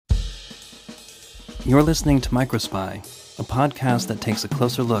You're listening to Microspy, a podcast that takes a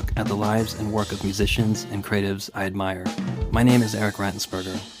closer look at the lives and work of musicians and creatives I admire. My name is Eric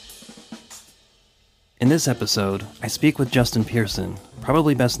Rattensperger. In this episode, I speak with Justin Pearson,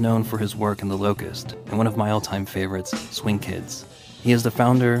 probably best known for his work in The Locust, and one of my all-time favorites, Swing Kids. He is the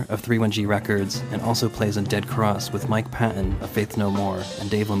founder of 31G Records and also plays in Dead Cross with Mike Patton of Faith No More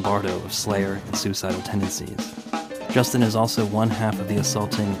and Dave Lombardo of Slayer and Suicidal Tendencies. Justin is also one half of the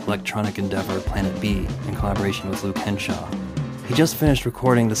assaulting electronic endeavor Planet B in collaboration with Luke Henshaw. He just finished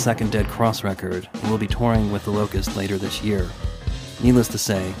recording the second Dead Cross record and will be touring with The Locust later this year. Needless to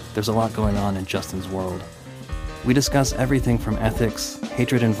say, there's a lot going on in Justin's world. We discuss everything from ethics,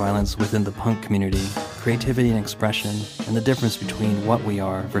 hatred and violence within the punk community, creativity and expression, and the difference between what we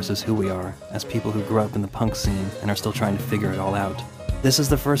are versus who we are as people who grew up in the punk scene and are still trying to figure it all out. This is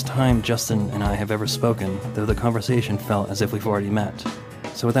the first time Justin and I have ever spoken, though the conversation felt as if we've already met.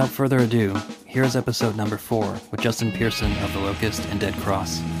 So without further ado, here is episode number 4 with Justin Pearson of The Locust and Dead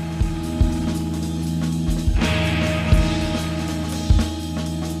Cross.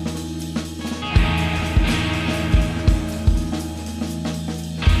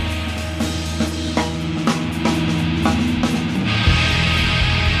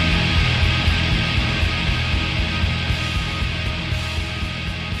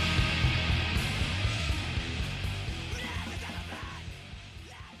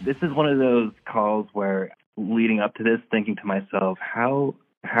 This is one of those calls where, leading up to this, thinking to myself, how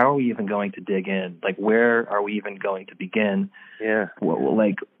are we even going to dig in? Like, where are we even going to begin? Yeah.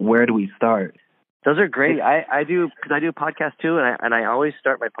 Where do we start? Those are great. I do, because I do a podcast too, and I always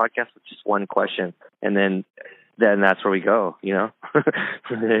start my podcast with just one question, and then that's where we go, you know?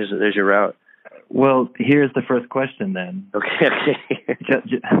 there's your route. Well, here's the first question then. Okay.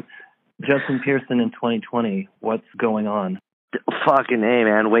 Justin Pearson in 2020, what's going on? Fucking A,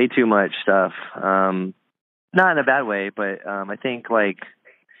 man. Way too much stuff. Not in a bad way, but I think, way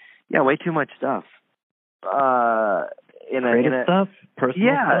too much stuff. Creative stuff?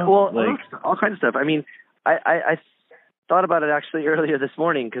 Personal stuff? Well, all kinds of stuff. I mean, I thought about it actually earlier this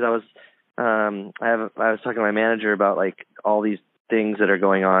morning because I was talking to my manager about, all these things that are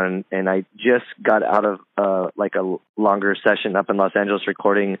going on, and I just got out of, a longer session up in Los Angeles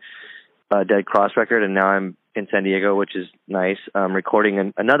recording a Dead Cross record, and now I'm in San Diego, which is nice.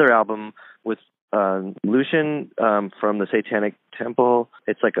 Recording another album with Lucian from the Satanic Temple.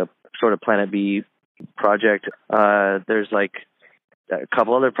 It's like a sort of Planet B project. There's a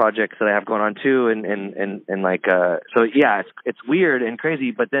couple other projects that I have going on too, so yeah, it's weird and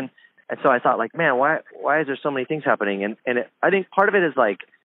crazy. But then, and so I thought, man, why is there so many things happening? And I think part of it is I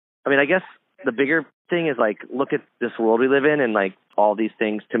guess the bigger thing is look at this world we live in, and all these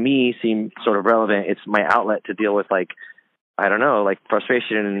things to me seem sort of relevant. It's my outlet to deal with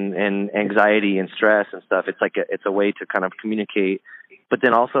frustration and anxiety and stress and stuff. It's a way to kind of communicate. But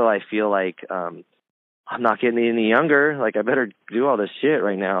then also I feel I'm not getting any younger. I better do all this shit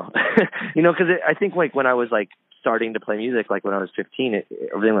right now, because I think when I was starting to play music, when I was 15,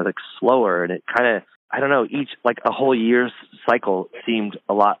 everything was slower, and it kind of, I don't know, each a whole year's cycle seemed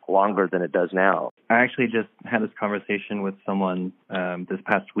a lot longer than it does now. I actually just had this conversation with someone this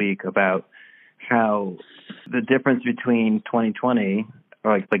past week about how the difference between 2020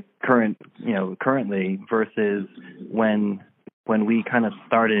 or currently versus when we kind of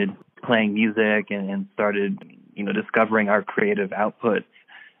started playing music and started discovering our creative output.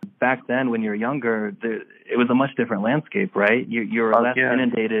 Back then, when you're younger, it was a much different landscape, right? You're less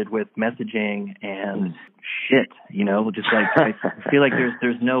inundated with messaging and shit, just I feel like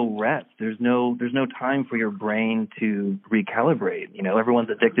there's no rest. There's no time for your brain to recalibrate. Everyone's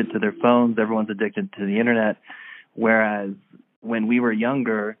addicted to their phones. Everyone's addicted to the internet. Whereas when we were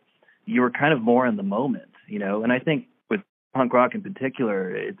younger, you were kind of more in the moment, And I think with punk rock in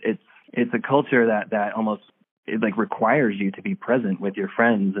particular, it's a culture that almost it requires you to be present with your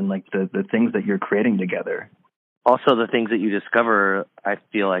friends and the things that you're creating together. Also, the things that you discover, I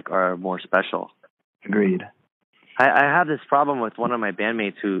feel are more special. Agreed. I have this problem with one of my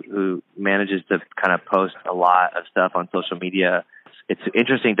bandmates who manages to kind of post a lot of stuff on social media. It's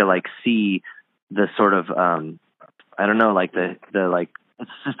interesting to see the sort of I don't know, it's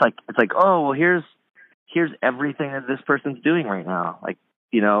just oh, well, here's everything that this person's doing right now,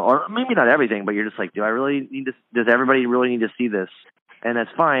 or maybe not everything, but you're just do I really need to? Does everybody really need to see this? And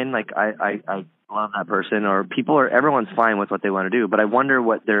that's fine. I love that person, or everyone's fine with what they want to do, but I wonder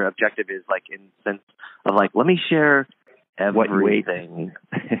what their objective is, in the sense of let me share everything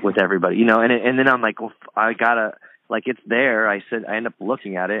with everybody, and then I'm well, I gotta, it's there. I end up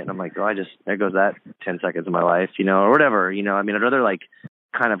looking at it and I'm there goes that 10 seconds of my life, or whatever, I'd rather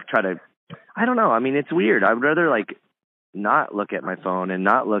kind of try to I don't know. I mean, it's weird. I would rather like not look at my phone and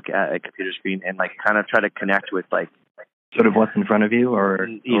not look at a computer screen and like kind of try to connect with like Sort of what's in front of you, or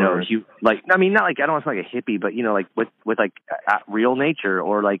like, I mean, not like, I don't want to sound like a hippie, but like with like real nature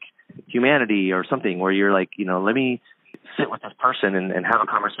or like humanity or something where you're like, let me sit with this person and have a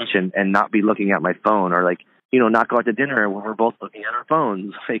conversation and not be looking at my phone, or like, not go out to dinner when we're both looking at our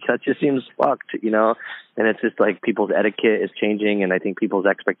phones. Like, that just seems fucked, and it's just like people's etiquette is changing. And I think people's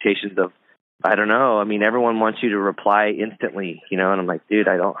expectations of, I don't know. I mean, everyone wants you to reply instantly, and I'm like, dude,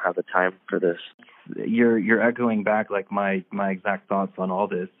 I don't have the time for this. You're echoing back like my exact thoughts on all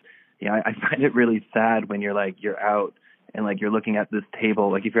this. Yeah, I find it really sad when you're out and like you're looking at this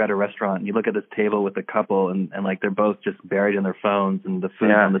table, like if you're at a restaurant and you look at this table with a couple and like they're both just buried in their phones and the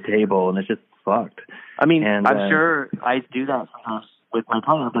food's on the table and it's just fucked. I mean, I'm sure I do that sometimes with my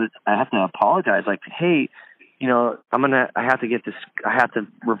partner, but I have to apologize. Like, hey, I have to get this. I have to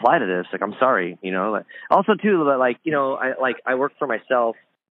reply to this. Like, I'm sorry. Like, also too, like, I work for myself.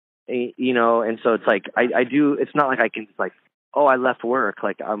 And so it's like I do. It's not like I can like, oh, I left work.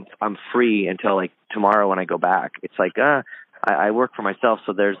 Like I'm free until like tomorrow when I go back. It's like I work for myself,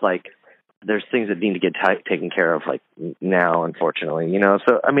 so there's things that need to get taken care of like now, unfortunately.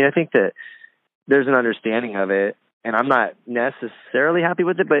 So I mean, I think that there's an understanding of it, and I'm not necessarily happy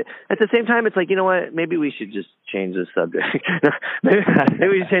with it, but at the same time, it's like, you know what? Maybe we should just change the subject. maybe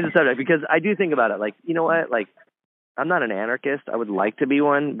we should change the subject, because I do think about it. Like, you know what? Like, I'm not an anarchist. I would like to be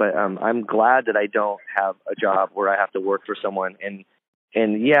one, but I'm glad that I don't have a job where I have to work for someone.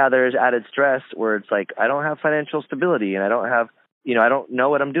 And yeah, there's added stress where it's like I don't have financial stability, and I don't have, I don't know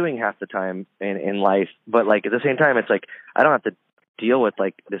what I'm doing half the time in life. But like at the same time, it's like I don't have to deal with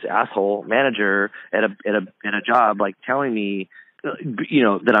like this asshole manager at a job like telling me,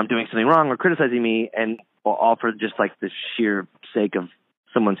 that I'm doing something wrong or criticizing me, and all for just like the sheer sake of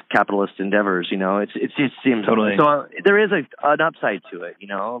someone's capitalist endeavors. It just seems totally. So there is an upside to it,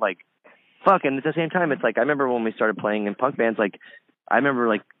 like fuck. And at the same time, it's like I remember when we started playing in punk bands, like I remember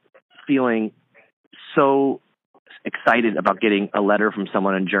like feeling so excited about getting a letter from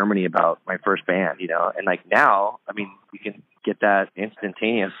someone in Germany about my first band, and like now, I mean, you can get that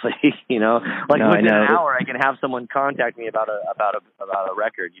instantaneously, like within an hour, I can have someone contact me about a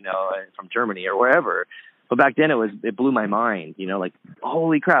record, from Germany or wherever. But back then it blew my mind, like,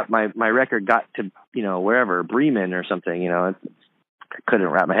 holy crap, my record got to, wherever, Bremen or something, I couldn't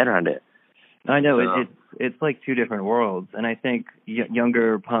wrap my head around it. I know, so. It's like two different worlds. And I think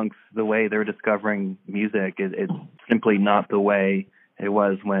younger punks, the way they're discovering music is simply not the way it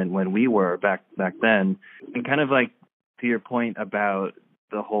was when we were back then. And kind of like to your point about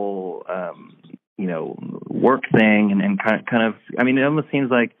the whole, work thing and kind of, I mean, it almost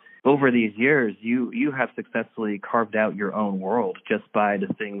seems like over these years, you have successfully carved out your own world just by the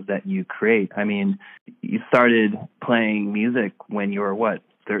things that you create. I mean, you started playing music when you were,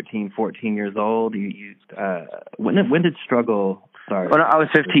 13, 14 years old? When did Struggle start? Well, I was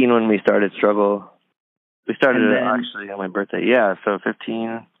 15 when we started Struggle. We started actually on my birthday. Yeah, so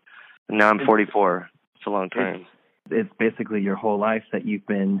 15. And now I'm 44. It's a long time. It's basically your whole life that you've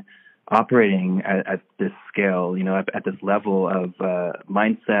been operating at this scale, at this level of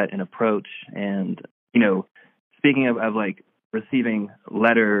mindset and approach. And, speaking of like receiving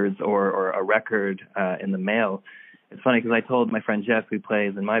letters or a record in the mail, it's funny because I told my friend Jeff, who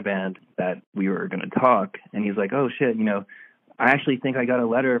plays in my band, that we were going to talk. And he's like, oh, shit, I actually think I got a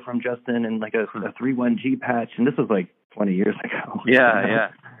letter from Justin and like a 3-1-G patch. And this was like 20 years ago. Yeah, yeah.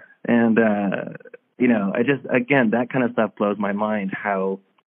 And, I just, again, that kind of stuff blows my mind, how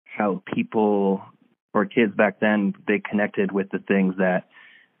people or kids back then, they connected with the things that,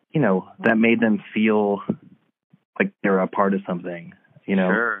 that made them feel like they're a part of something,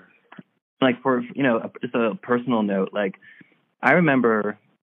 Sure. Like for, just a personal note, like I remember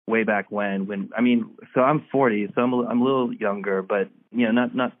way back when, I mean, so I'm 40, so I'm a little younger, but,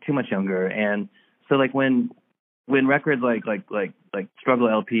 not too much younger. And so like when records like Struggle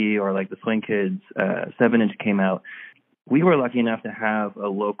LP or like the Swing Kids 7-inch came out, we were lucky enough to have a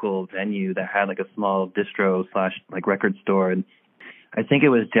local venue that had like a small distro / like record store. And I think it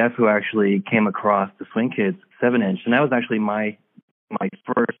was Jeff who actually came across the Swing Kids 7-inch. And that was actually my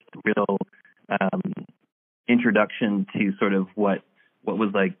first real introduction to sort of what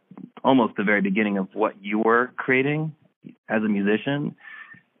was like almost the very beginning of what you were creating as a musician.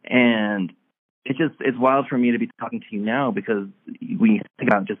 And it's wild for me to be talking to you now, because when you think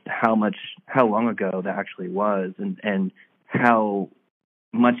about just how long ago that actually was, and how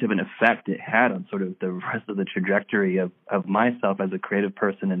much of an effect it had on sort of the rest of the trajectory of myself as a creative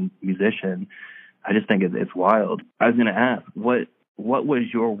person and musician, I just think it's wild. I was going to ask, what was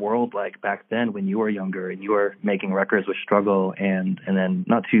your world like back then when you were younger and you were making records with Struggle and then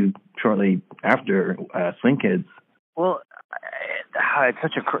not too shortly after Swing Kids? Well, that's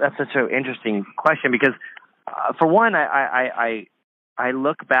such an interesting question because, for one, I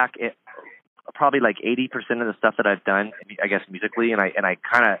look back at probably like 80% of the stuff that I've done, I guess musically, and I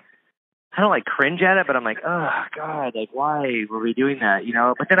kind of like cringe at it, but I'm like, oh God, like why were we doing that, you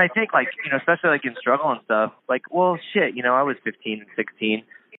know? But then I think like, you know, especially like in Struggle and stuff, like, well, shit, you know, I was 15 and 16,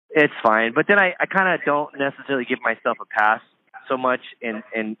 it's fine. But then I kind of don't necessarily give myself a pass so much in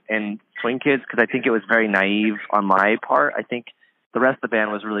Swing Kids because I think it was very naive on my part. I think the rest of the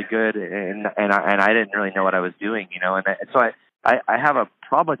band was really good, and I didn't really know what I was doing, you know, and so I have a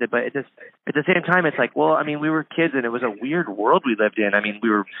problem with it, but at the same time, it's like, well, I mean, we were kids and it was a weird world we lived in. I mean, we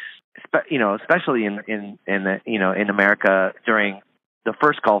were, you know, especially in the, you know, in America during the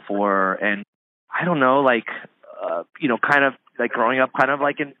first Gulf War, and I don't know, like, you know, kind of like growing up kind of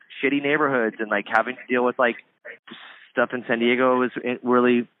like in shitty neighborhoods and like having to deal with like stuff in San Diego was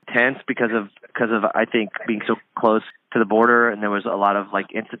really tense because of I think being so close to the border, and there was a lot of like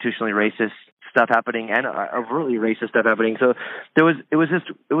institutionally racist stuff happening and really racist stuff happening. So it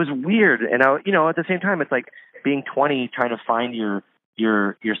was weird, and you know, at the same time, it's like being 20, trying to find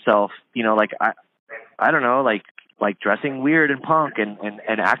yourself. You know, like I don't know, like dressing weird and punk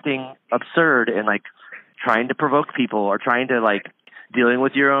and acting absurd and like trying to provoke people or trying to like dealing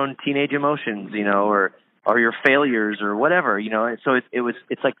with your own teenage emotions, you know, or your failures or whatever, you know. So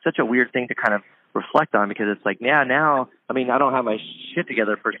it's like such a weird thing to kind of reflect on because it's like, yeah, now, I mean, I don't have my shit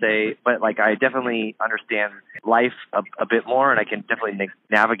together per se, but like I definitely understand life a bit more, and I can definitely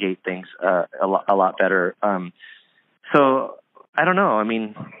navigate things a lot better. So I don't know. I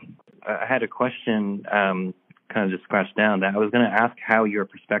mean, I had a question, kind of just scratched down that I was going to ask how your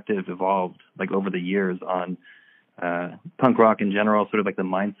perspective evolved like over the years on punk rock in general, sort of like the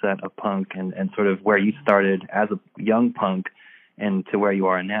mindset of punk and sort of where you started as a young punk and to where you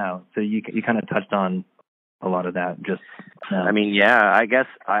are now. So you kind of touched on a lot of that just now. I mean, yeah, I guess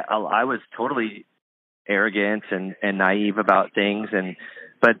I was totally arrogant and naive about things,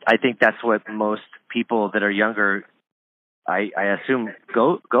 but I think that's what most people that are younger, I assume,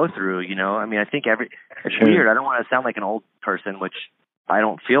 go through, you know. I mean, I think it's Sure. weird. I don't want to sound like an old person, which I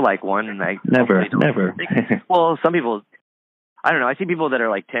don't feel like one, and I never. Well, some people, I don't know. I see people that are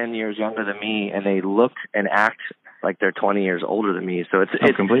like 10 years younger than me, and they look and act like they're 20 years older than me. So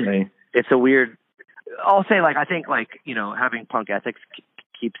it's completely. It's a weird. I'll say, like, I think, like, you know, having punk ethics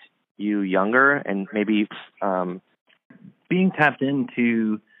keeps you younger, and maybe being tapped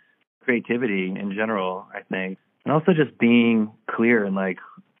into creativity in general, I think, and also just being clear in like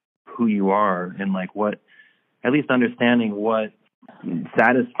who you are and like what, at least understanding what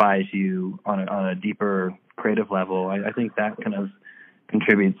satisfies you on a deeper creative level. I think that kind of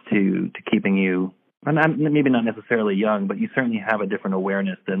contributes to keeping you, maybe not necessarily young, but you certainly have a different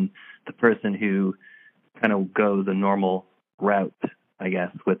awareness than the person who kind of goes a normal route, I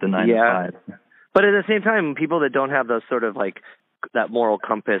guess, with the 9 to 5. But at the same time, people that don't have those sort of like that moral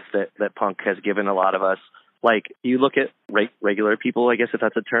compass that punk has given a lot of us, like you look at regular people, I guess, if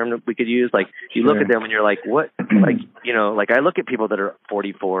that's a term that we could use, like you look at them and you're like, what, like, you know, like I look at people that are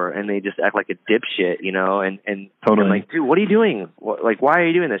 44 and they just act like a dipshit, you know, and totally. I'm like, dude, what are you doing? Like, why are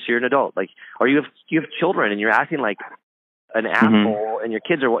you doing this? You're an adult. Like, or you have children and you're acting like an asshole, and your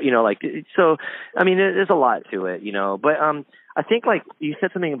kids are, you know, like, so, I mean, there's a lot to it, you know, but I think like you said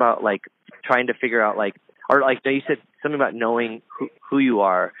something about like trying to figure out like, or like you said something about knowing who you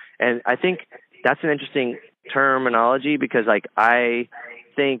are. And I think that's an interesting terminology because like I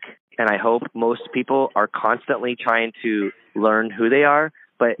think and I hope most people are constantly trying to learn who they are,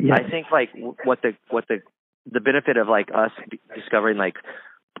 but yes. I think like what the benefit of like us discovering like,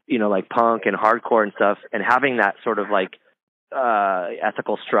 you know, like punk and hardcore and stuff and having that sort of like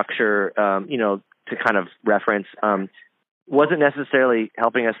ethical structure, you know, to kind of reference, wasn't necessarily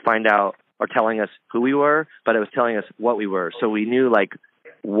helping us find out or telling us who we were, but it was telling us what we were. So we knew like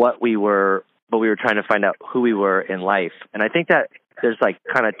what we were, but we were trying to find out who we were in life. And I think that there's like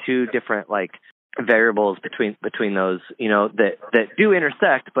kind of two different like variables between those, you know, that do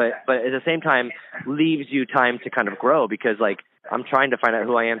intersect, but at the same time leaves you time to kind of grow, because like I'm trying to find out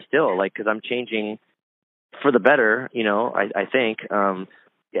who I am still, like, because I'm changing for the better, you know, I think,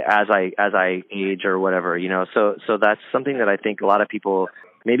 as I age or whatever, you know, so that's something that I think a lot of people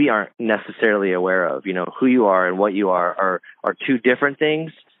maybe aren't necessarily aware of, you know, who you are and what you are two different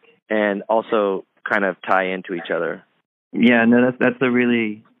things and also kind of tie into each other. Yeah, no, that's a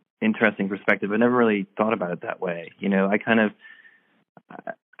really interesting perspective. I never really thought about it that way. You know, I kind of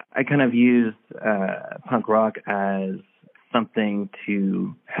used punk rock as something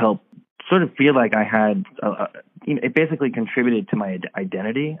to help sort of feel like I had, it basically contributed to my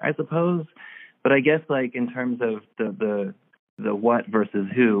identity, I suppose. But I guess like in terms of the what versus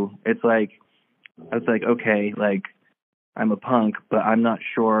who, it's like, I was like, okay, like I'm a punk, but I'm not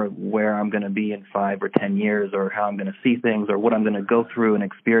sure where I'm going to be in 5 or 10 years, or how I'm going to see things, or what I'm going to go through and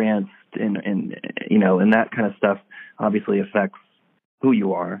experience, and that kind of stuff obviously affects who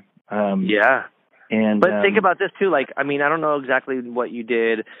you are. Yeah. And but think about this too. Like, I mean, I don't know exactly what you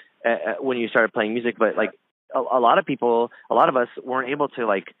did when you started playing music, but like a lot of us weren't able to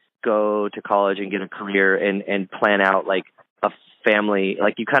like go to college and get a career and plan out like a family.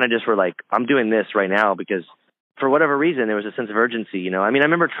 Like you kind of just were like, I'm doing this right now because for whatever reason, there was a sense of urgency, I mean, I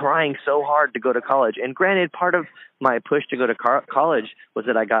remember trying so hard to go to college, and granted, part of my push to go to college was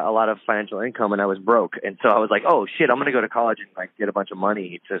that I got a lot of financial income and I was broke. And so I was like, oh shit, I'm going to go to college and like get a bunch of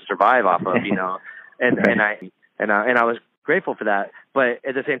money to survive off of, and I was grateful for that. But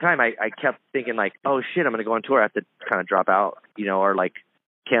at the same time, I kept thinking like, oh shit, I'm going to go on tour. I have to kind of drop out, or like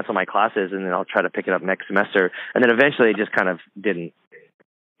cancel my classes, and then I'll try to pick it up next semester. And then eventually it just kind of didn't.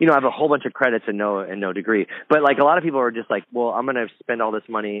 I have a whole bunch of credits and no degree. But like a lot of people are just like, well, I'm going to spend all this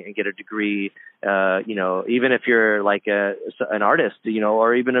money and get a degree, even if you're like an artist,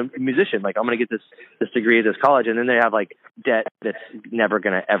 or even a musician, like I'm going to get this degree at this college. And then they have like debt that's never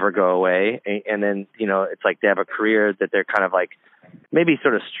going to ever go away. And then, it's like they have a career that they're kind of like maybe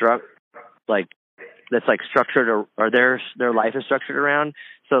sort of that's like structured or their life is structured around.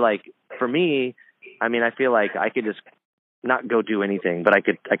 So like for me, I mean, I feel like I could just not go do anything, but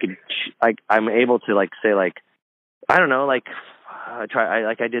I'm able to like say like, I don't know, like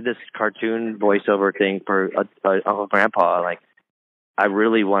I did this cartoon voiceover thing for Uncle Grandpa. Like I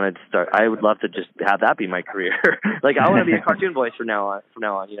really wanted to start. I would love to just have that be my career. Like I want to be a cartoon voice from now on.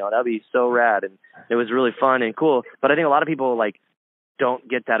 That'd be so rad, and it was really fun and cool. But I think a lot of people like don't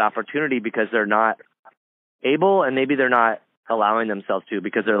get that opportunity because they're not able, and maybe they're not allowing themselves to,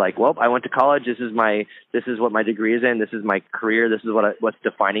 because they're like, well, I went to college. This is what my degree is in. This is my career. This is what's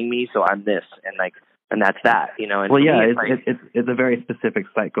defining me. So I'm this, and that's that, And well, yeah, it's a very specific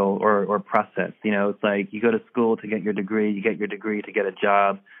cycle or process. It's like you go to school to get your degree. You get your degree to get a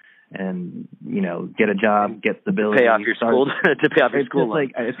job, and get a job, get stability, pay off your school to pay off your school.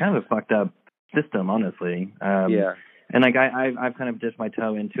 Like it's kind of a fucked up system, honestly. Yeah. And like I've kind of dipped my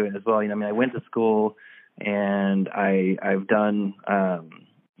toe into it as well. I mean, I went to school. And I've done,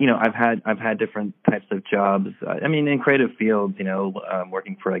 I've had different types of jobs. I mean, in creative fields,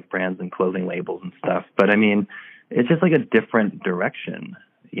 working for like brands and clothing labels and stuff. But I mean, it's just like a different direction,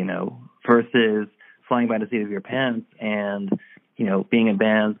 versus flying by the seat of your pants and, being in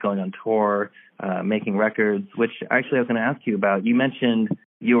bands, going on tour, making records, which actually I was going to ask you about. You mentioned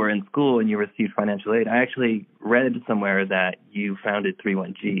you were in school and you received financial aid. I actually read somewhere that you founded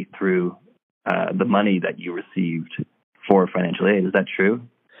 31G through the money that you received for financial aid. Is that true?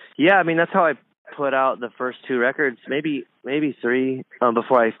 Yeah, I mean, that's how I put out the first 2 records, maybe 3,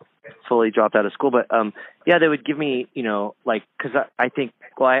 before I fully dropped out of school. But yeah, they would give me, like, because I think,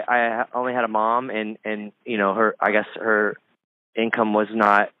 well, I only had a mom, and her income was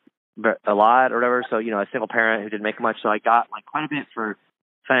not a lot or whatever. So, a single parent who didn't make much. So I got like quite a bit for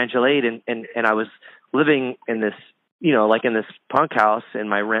financial aid, and I was living in this, like in this punk house, and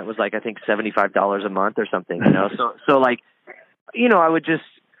my rent was like, I think $75 a month or something, So like, I would just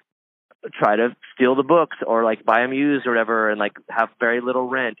try to steal the books or like buy them used or whatever, and like have very little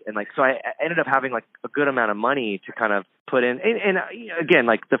rent. And like, so I ended up having like a good amount of money to kind of put in. And again,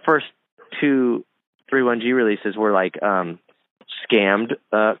 like the first 2 31G releases were like, scammed,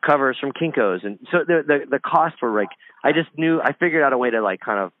 covers from Kinko's. And so the costs were like, I figured out a way to like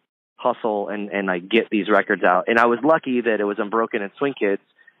kind of hustle and like get these records out. And I was lucky that it was Unbroken and Swing Kids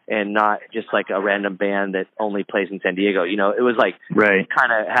and not just like a random band that only plays in San Diego. It was like, right,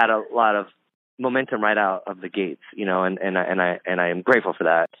 kind of had a lot of momentum right out of the gates, and I am grateful for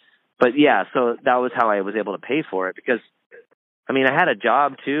that. But yeah, so that was how I was able to pay for it, because I mean, I had a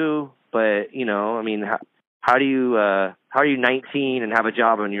job too, but I mean, how are you 19 and have a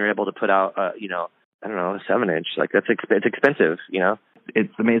job when you're able to put out, I don't know, a 7-inch? Like it's expensive,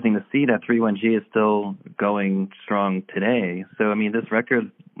 It's amazing to see that 31G is still going strong today. So, I mean, this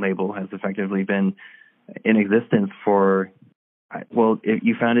record label has effectively been in existence for,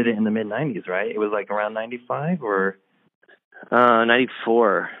 you founded it in the mid-90s, right? It was like around 95 or?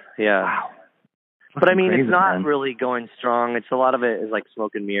 94, yeah. Wow. But I mean, crazy, it's not man. really going strong. It's a lot of it is like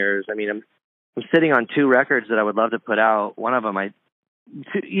smoke and mirrors. I mean, I'm sitting on 2 records that I would love to put out. One of them, and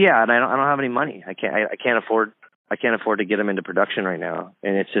I don't have any money. I can't afford to get them into production right now,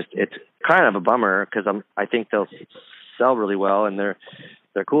 and it's kind of a bummer, because I think they'll sell really well, and they're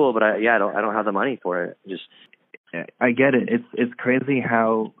cool, but I don't have the money for it. Just I get it. It's crazy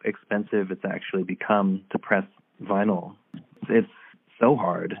how expensive it's actually become to press vinyl. It's so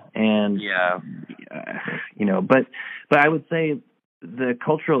hard, and but I would say the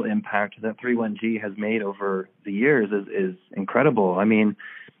cultural impact that 31G has made over the years is incredible. I mean,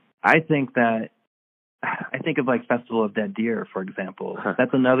 I think of like Festival of Dead Deer, for example.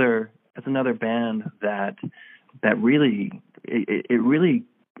 That's another band that really it really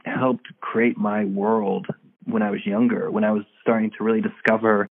helped create my world when I was younger, when I was starting to really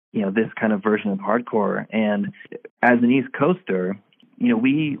discover, this kind of version of hardcore. And as an East Coaster,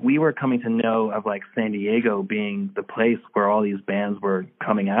 we were coming to know of like San Diego being the place where all these bands were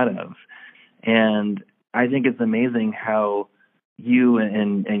coming out of. And I think it's amazing how you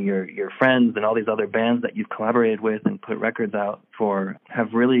and your friends and all these other bands that you've collaborated with and put records out for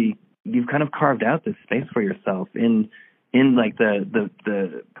you've kind of carved out this space for yourself in like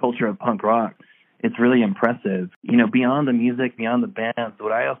the culture of punk rock. It's really impressive. Beyond the music, beyond the bands,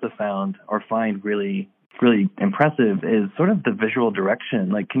 what I also find really, really impressive is sort of the visual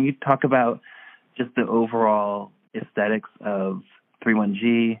direction. Like, can you talk about just the overall aesthetics of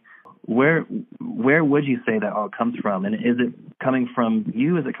 31G? Where would you say that all comes from? And is it coming from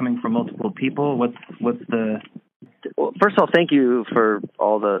you? Is it coming from multiple people? What's the... Well, first of all, thank you for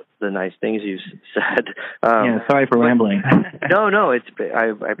all the nice things you said. Sorry for rambling. No,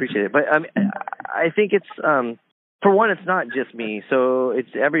 I appreciate it. But I think it's for one, it's not just me. So it's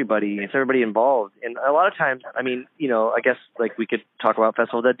everybody. It's everybody involved. And a lot of times, I mean, I guess like we could talk about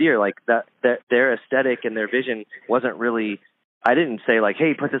Festival of Dead Deer, like that their aesthetic and their vision wasn't really. I didn't say like,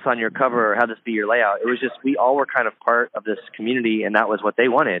 hey, put this on your cover or have this be your layout. It was just we all were kind of part of this community, and that was what they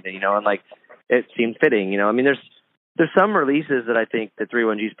wanted. And like it seemed fitting. I mean, there's some releases that I think that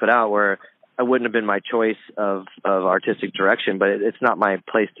 31G's put out where I wouldn't have been my choice of artistic direction, but it's not my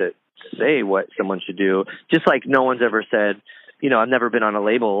place to say what someone should do. Just like no one's ever said, I've never been on a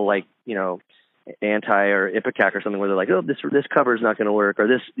label like, Anti or Ipecac or something where they're like, oh, this cover is not going to work, or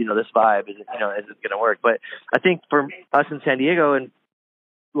this, this vibe isn't going to work. But I think for us in San Diego, and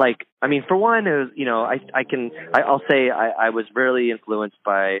like, I mean, for one, it was, I'll say I was really influenced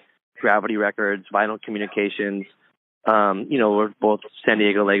by Gravity Records, Vinyl Communications. We're both San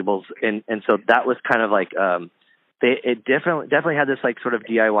Diego labels, and so that was kind of like it definitely had this like sort of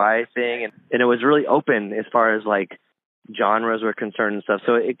DIY thing, and it was really open as far as like genres were concerned and stuff.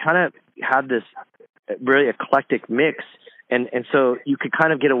 So it kind of had this really eclectic mix, and so you could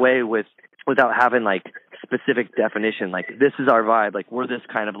kind of get away without having like specific definition, like this is our vibe, like we're this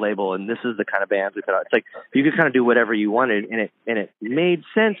kind of label and this is the kind of bands we put out. It's like you could kind of do whatever you wanted, and it made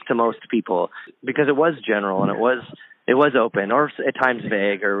sense to most people because it was general and it was open, or at times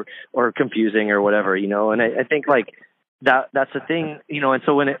vague or confusing or whatever, and I think like that's the thing, and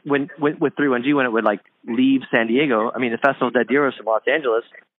so when with 31G, when it would like leave San Diego, I mean, the Festival of Dead Deer was from Los Angeles,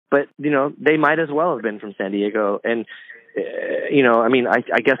 but they might as well have been from San Diego. And I mean,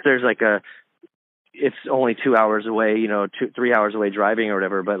 I guess there's like it's only 2 hours away, 3 hours away driving or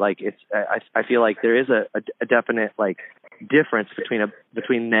whatever, but like I feel like there is a definite like difference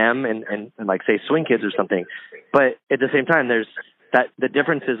between them and like say Swing Kids or something. But at the same time, there's that the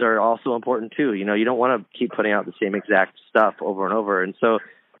differences are also important too. You don't want to keep putting out the same exact stuff over and over. And so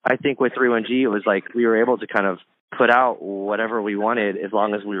I think with 31G, it was like we were able to kind of put out whatever we wanted as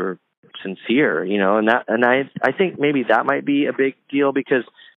long as we were sincere, and I think maybe that might be a big deal because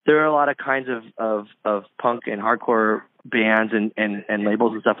there are a lot of kinds of punk and hardcore bands and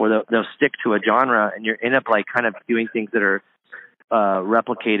labels and stuff where they'll stick to a genre, and you end up like kind of doing things that are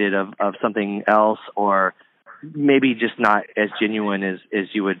replicated of something else, or maybe just not as genuine as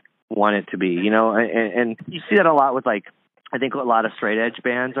you would want it to be, and you see that a lot with like, I think a lot of straight edge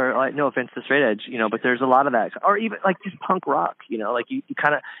bands are like, no offense to straight edge, but there's a lot of that, or even like just punk rock, like you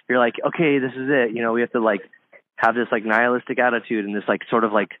kind of, you're like, okay, this is it, we have to like have this like nihilistic attitude and this like sort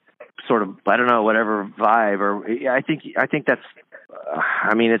of I don't know, whatever vibe, or I think that's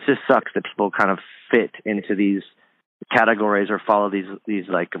I mean, it just sucks that people kind of fit into these categories or follow these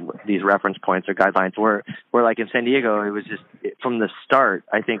reference points or guidelines where like in San Diego, it was just from the start,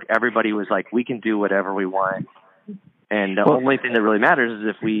 I think everybody was like, we can do whatever we want, and the only thing that really matters is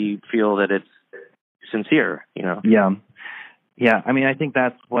if we feel that it's sincere, Yeah, I mean, I think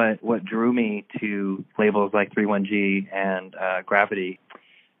that's what drew me to labels like 31G and Gravity.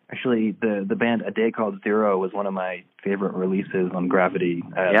 Actually, the band A Day Called Zero was one of my favorite releases on Gravity.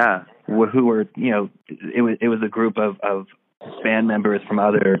 Who were, it was a group of band members from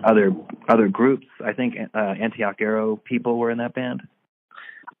other groups. I think Antioch Arrow people were in that band.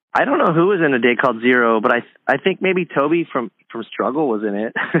 I don't know who was in A Day Called Zero, but I think maybe Toby from Struggle was in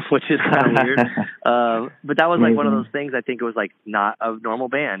it, which is kind of weird. But that was like one of those things. I think it was like not a normal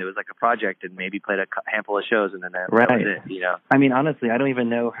band. It was like a project, and maybe played a handful of shows, and then that was it. You know. I mean, honestly, I don't even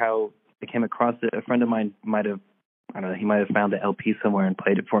know how I came across it. A friend of mine might have, I don't know, he might have found the LP somewhere and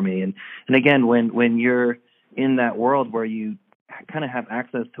played it for me. And again, when you're in that world where you kind of have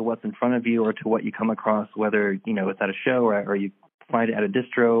access to what's in front of you or to what you come across, whether, you know, it's at a show or you find it at a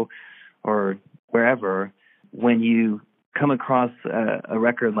distro or wherever, when you come across a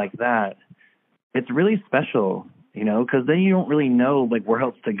record like that, it's really special, you know, because then you don't really know like where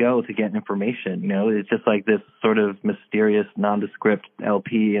else to go to get information. You know, it's just like this sort of mysterious, nondescript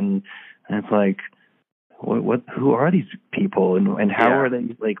LP, and it's like, who are these people, and how are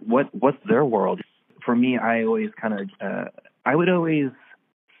they, like, what's their world? For me, I always kind of I would always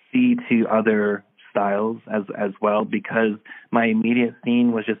see to other styles as well, because my immediate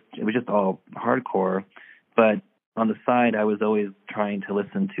scene was just all hardcore, but on the side I was always trying to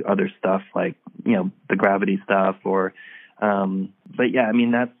listen to other stuff, like, you know, the Gravity stuff, or but yeah, I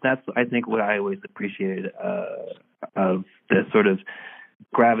mean, that's I think what I always appreciated of the sort of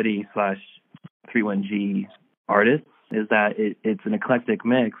Gravity / 31G artists, is that it's an eclectic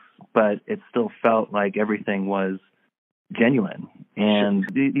mix, but it still felt like everything was genuine. And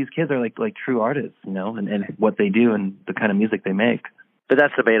these kids are like true artists, you know, and what they do and the kind of music they make. But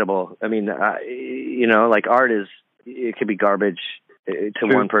that's debatable. I mean, you know, like art it could be garbage to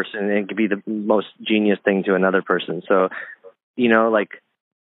one person, and it could be the most genius thing to another person. So, you know, like,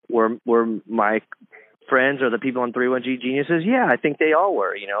 were my friends or the people on 31G geniuses? Yeah, I think they all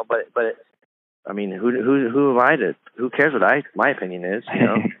were, you know, but I mean, who am I to, who cares what my opinion is, you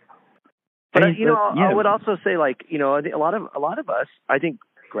know? But, you know, I would also say, like, you know, a lot of us, I think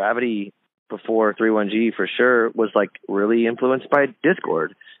Gravity before 31G for sure was like really influenced by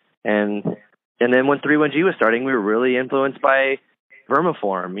Discord. And then when 31G was starting, we were really influenced by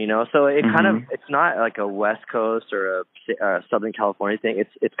Vermiform, you know? So it kind of, it's not like a West Coast or a Southern California thing.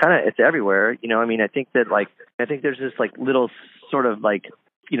 It's everywhere, you know? I mean, I think there's this like little sort of like,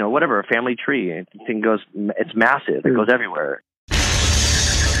 you know, whatever, a family tree. It's massive. It goes everywhere.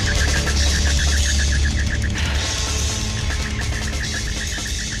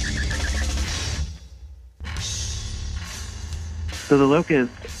 So the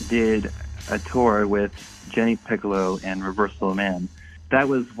Locusts did a tour with Jenny Piccolo and Reversal Man. That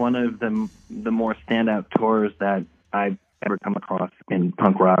was one of the more standout tours that I've ever come across in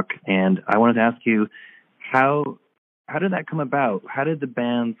punk rock. And I wanted to ask you, how did that come about? How did the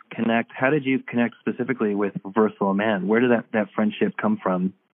bands connect? How did you connect specifically with Reversal Man? Where did that friendship come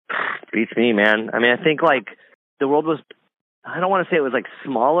from? Beats me, man. I mean, I think like the world was, I don't want to say it was like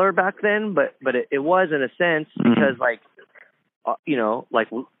smaller back then, but it was in a sense, because like, you know, like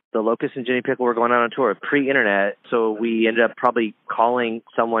the Locusts and Jenny Pickle were going on a tour pre-internet, so we ended up probably calling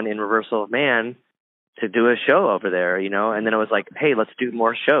someone in Reversal of Man to do a show over there, you know, and then it was like, hey, let's do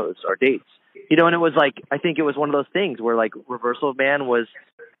more shows or dates, you know, and it was like, I think it was one of those things where like Reversal of Man was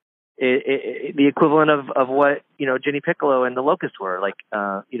the equivalent of what, you know, Jenny Piccolo and the Locusts were, like,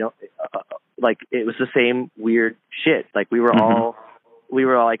 you know, like it was the same weird shit, like we were all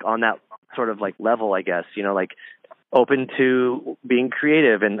like on that sort of like level, I guess, you know, like open to being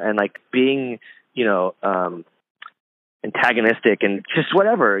creative and like being, you know, antagonistic and just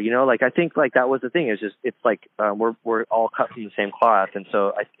whatever, you know, like I think like that was the thing. It's like we're all cut from the same cloth, and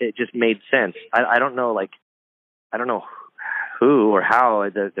so it just made sense. I don't know, like I don't know who or how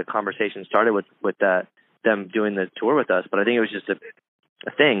the conversation started with them doing the tour with us, but I think it was just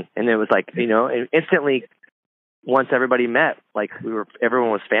a thing, and it was like, you know, instantly once everybody met, like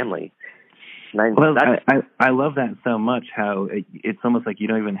everyone was family. Well, I love that so much, how it's almost like you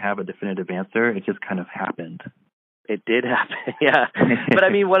don't even have a definitive answer. It just kind of happened. It did happen, yeah. But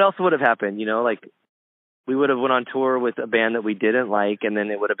I mean, what else would have happened? You know, like we would have went on tour with a band that we didn't like, and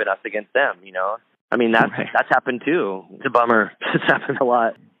then it would have been us against them, you know? I mean, that's happened too. It's a bummer. It's happened a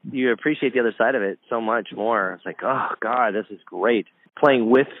lot. You appreciate the other side of it so much more. It's like, oh, God, this is great. Playing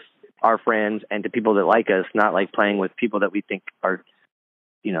with our friends and to people that like us, not like playing with people that we think are,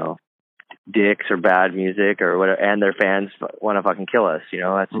 you know, dicks or bad music or whatever, and their fans want to fucking kill us, you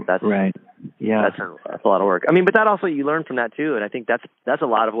know. That's right. Yeah, that's a lot of work. I mean, but that also, you learn from that too, and I think that's a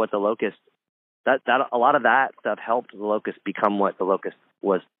lot of what the Locust, that a lot of that stuff helped the Locust become what the Locust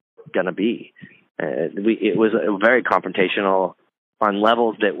was gonna be. It was very confrontational on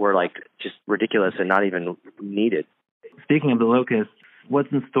levels that were like just ridiculous and not even needed. Speaking of the Locust,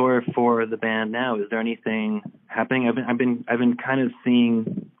 what's in store for the band now? Is there anything happening? I've been kind of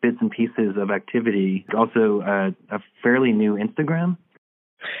seeing bits and pieces of activity. Also, a fairly new Instagram.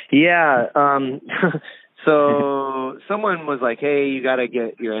 Yeah. So someone was like, "Hey, you got to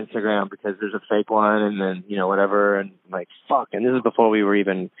get your Instagram because there's a fake one," and then whatever. And I'm like, "Fuck!" And this is before we were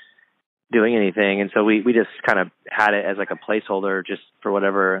even doing anything, and so we just kind of had it as like a placeholder just for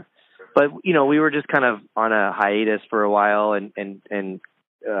whatever. But we were just kind of on a hiatus for a while, and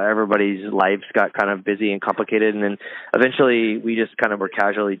everybody's lives got kind of busy and complicated, and then eventually we just kind of were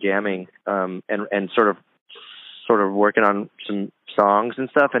casually jamming, and sort of working on some songs and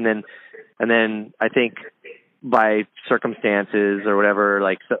stuff, and then I think by circumstances or whatever,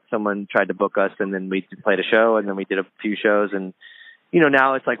 like someone tried to book us, and then we played a show, and then we did a few shows, and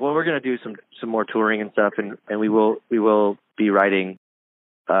now it's like, well, we're going to do some more touring and stuff, and we will be writing.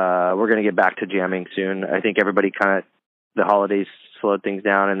 We're going to get back to jamming soon. I think everybody the holidays slowed things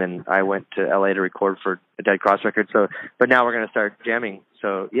down, and then I went to LA to record for a Dead Cross record. So, but now we're going to start jamming.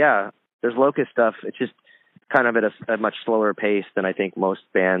 So yeah, there's Locust stuff. It's just kind of at a much slower pace than I think most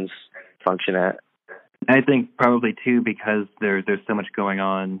bands function at. I think probably too because there's so much going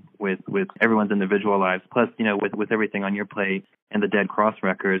on with everyone's individual lives. Plus, with everything on your plate and the Dead Cross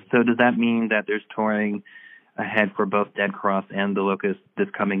record. So does that mean that there's touring ahead for both Dead Cross and the Locust this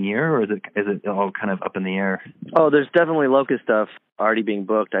coming year, or is it all kind of up in the air? Oh, there's definitely Locust stuff already being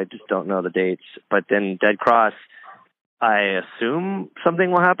booked. I just don't know the dates. But then Dead Cross, I assume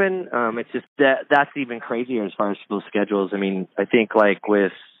something will happen. It's just that's even crazier as far as those schedules. I mean, I think like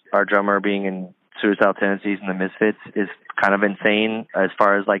with our drummer being in Suicidal Tendencies and the Misfits is kind of insane as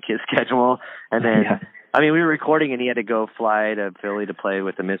far as like his schedule. And then, yeah. I mean, we were recording and he had to go fly to Philly to play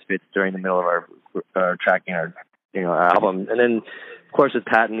with the Misfits during the middle of our tracking our album. And then, of course, with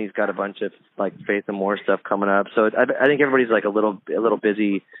Patton, he's got a bunch of like Faith No More stuff coming up. So I think everybody's like a little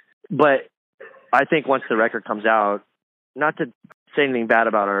busy. But I think once the record comes out, not to say anything bad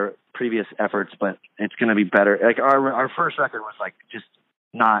about our previous efforts, but it's going to be better. Like our first record was like just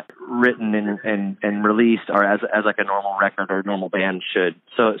not written and released or as like a normal record or a normal band should.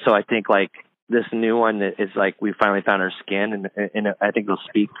 So I think like this new one is like we finally found our skin, and I think it'll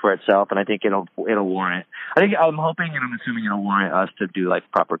speak for itself, and I think it'll warrant. I'm hoping and I'm assuming it'll warrant us to do like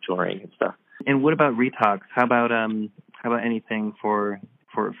proper touring and stuff. And what about Retox? How about anything for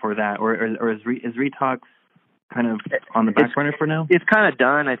that, or is Retox kind of on the back burner for now? It's kind of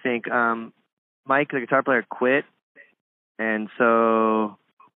done, I think. Mike, the guitar player, quit, and so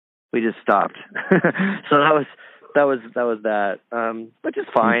we just stopped. So that was that. Which is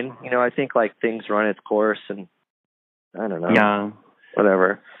fine. I think like things run its course, and I don't know. Yeah.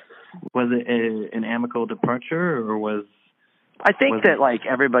 Whatever. Was it an amicable departure, or was? I think that like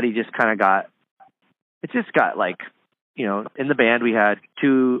everybody just kind of got like, in the band we had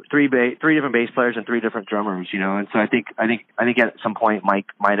three different bass players and 3 different drummers, and so I think at some point Mike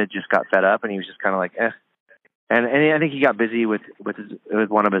might have just got fed up and he was just kind of like, eh. And I think he got busy with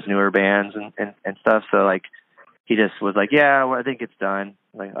one of his newer bands and stuff. So like he just was like, yeah, well, I think it's done.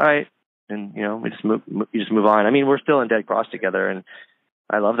 I'm like, all right, and we just move on. I mean, we're still in Dead Cross together, and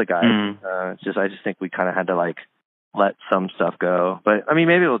I love the guy. I just think we kind of had to like let some stuff go. But I mean,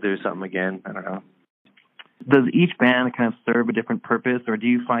 maybe we'll do something again. I don't know. Does each band kind of serve a different purpose, or do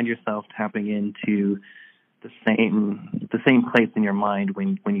you find yourself tapping into the same place in your mind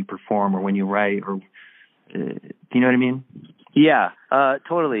when you perform or when you write, or do you know what I mean? Yeah,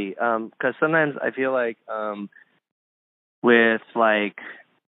 totally. Because sometimes I feel like with like,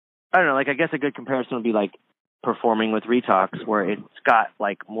 I don't know, like I guess a good comparison would be like performing with Retox, where it's got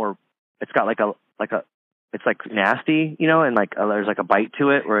like it's like nasty, and like there's like a bite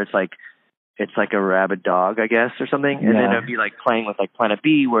to it, where it's like a rabid dog, I guess, or something. And then it'd be like playing with like Planet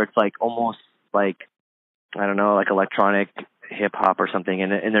B, where it's like almost like, I don't know, like electronic hip hop or something.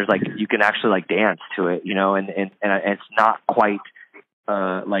 And there's like, you can actually like dance to it, and it's not quite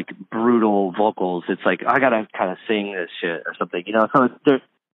like brutal vocals. It's like, I gotta kind of sing this shit or something,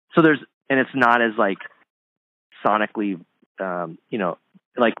 So there's, and it's not as like sonically,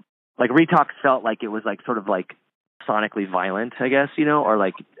 like Retox felt like it was like sort of like sonically violent, I guess, or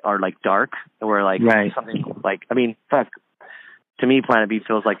like dark, or like something like, I mean, fuck, to me Planet B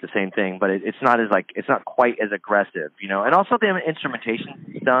feels like the same thing, but it's not quite as aggressive, and also the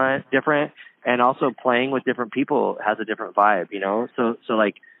instrumentation is done different, and also playing with different people has a different vibe, so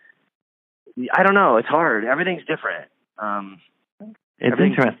like, I don't know, it's hard, everything's different. It's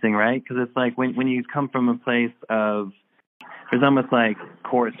interesting, right? Because it's like when you come from a place of, there's almost like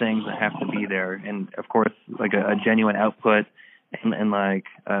core things that have to be there, and of course, like a genuine output and like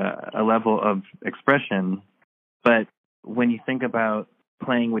a level of expression. But when you think about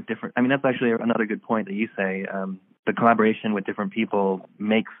playing with different, I mean, that's actually another good point that you say. The collaboration with different people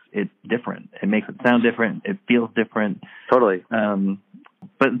makes it different. It makes it sound different. It feels different. Totally.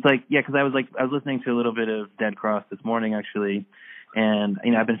 But it's like, yeah, because I was listening to a little bit of Dead Cross this morning actually, and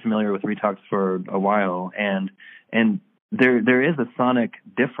I've been familiar with Retox for a while, and there is a sonic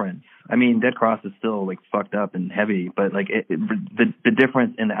difference. I mean, Dead Cross is still like fucked up and heavy, but like the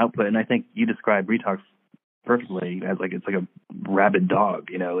difference in the output, and I think you described Retox perfectly as like it's like a rabid dog.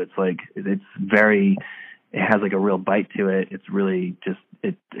 It's like it has like a real bite to it. It's really just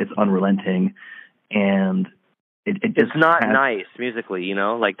it's unrelenting, and it's not nice musically,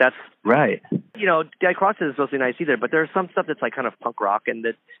 like that's right. Dead Cross isn't supposed to be nice either, but there's some stuff that's like kind of punk rock and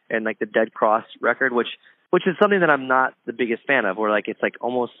like the Dead Cross record, which is something that I'm not the biggest fan of, where like it's like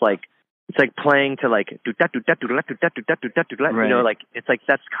almost like it's like playing to like right. Like it's like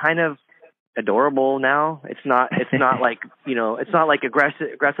that's kind of adorable now. It's not like it's not like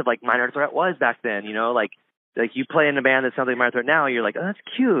aggressive like Minor Threat was back then, like you play in a band that sounds like Minor Threat now, you're like, oh, that's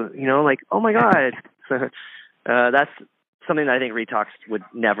cute, like, oh my god. That's something that I think Retox would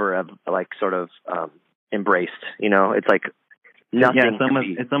never have like sort of embraced. It's like nothing. Yeah,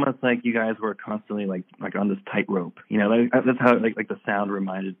 it's almost like you guys were constantly like on this tightrope. That's how like the sound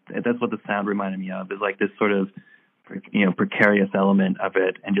reminded. That's what the sound reminded me of, is like this sort of precarious element of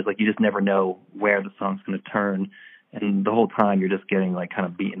it, and just like you just never know where the song's going to turn, and the whole time you're just getting like kind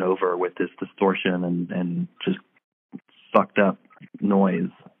of beaten over with this distortion and just fucked up noise.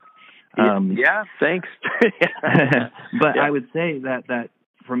 Yeah, thanks. But yeah. I would say that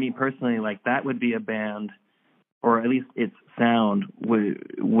for me personally, like that would be a band, or at least its sound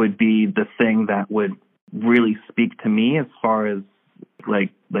would be the thing that would really speak to me as far as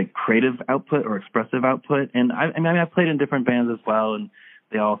like creative output or expressive output. And I mean I've played in different bands as well, and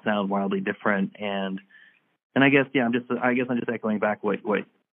they all sound wildly different. And I guess I'm just echoing back what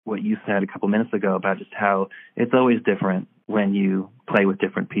you said a couple minutes ago about just how it's always different when you play with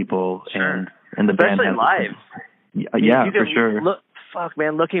different people. Sure. and the especially band live. Yeah, for sure. Fuck,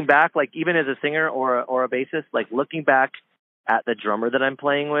 man, looking back, like even as a singer or a bassist, like looking back at the drummer that I'm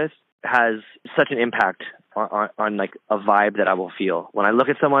playing with has such an impact on like a vibe that I will feel when I look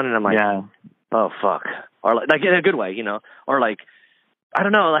at someone and I'm like, oh fuck, or like in a good way, or like I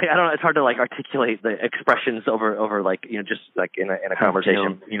don't know, it's hard to like articulate the expressions over like just like in a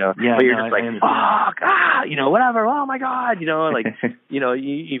conversation, Yeah, but you're just like fuck, whatever, oh my god, like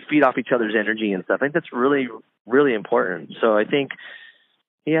you feed off each other's energy and stuff. I think that's really, really important. So I think,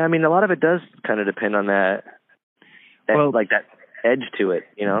 I mean, a lot of it does kind of depend on that, like that edge to it,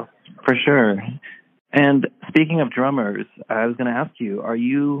 For sure. And speaking of drummers, I was going to ask you, are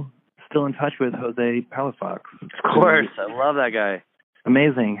you still in touch with Jose Palafox? Of course, I love that guy.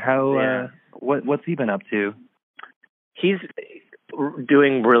 Amazing. How? What's he been up to? He's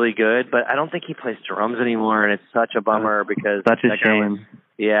doing really good, but I don't think he plays drums anymore, and it's such a bummer because such a shame.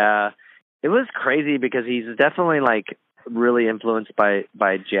 It was crazy because he's definitely like really influenced by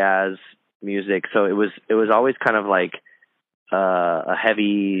jazz music, so it was always kind of like a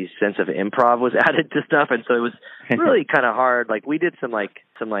heavy sense of improv was added to stuff, and so it was really kind of hard. Like we did some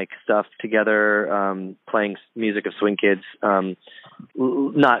stuff together, playing music of Swing Kids,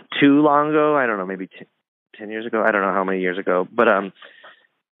 not too long ago. I don't know, maybe 10 years ago. I don't know how many years ago, but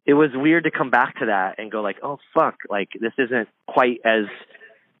it was weird to come back to that and go like, oh fuck, like this isn't quite as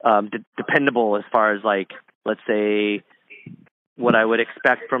dependable as far as like, let's say, what I would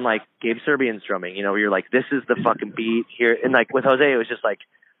expect from like Gabe Serbian's drumming, where you're like, this is the fucking beat here. And like with Jose, it was just like,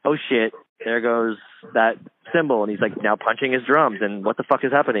 oh shit, there goes that cymbal. And he's like now punching his drums. And what the fuck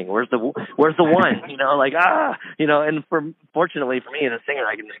is happening? Where's the one? And fortunately for me as a singer,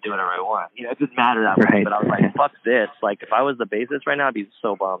 I can just do whatever I want. It didn't matter that much, but I was like, fuck this. Like if I was the bassist right now, I'd be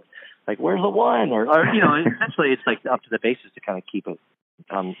so bummed. Like, where's the one? Or essentially it's like up to the bassist to kind of keep it,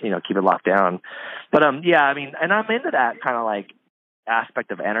 keep it locked down. But I mean, and I'm into that kind of like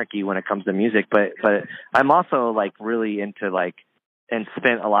aspect of anarchy when it comes to music, but I'm also like really into like, and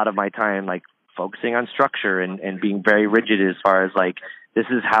spent a lot of my time like focusing on structure and being very rigid as far as like, this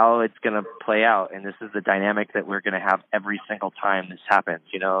is how it's going to play out, and this is the dynamic that we're going to have every single time this happens,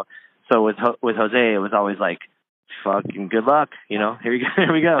 So with Jose, it was always like, fucking good luck, here we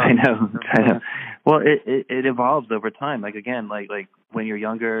go. I know. Well, it evolves over time. Like again, like when you're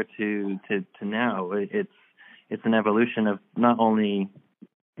younger to now, it's an evolution of not only,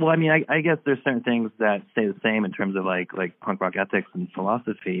 well, I mean, I guess there's certain things that stay the same in terms of like punk rock ethics and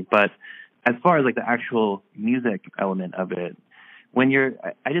philosophy, but as far as like the actual music element of it,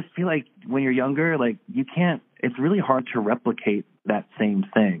 I just feel like when you're younger, like you can't, it's really hard to replicate that same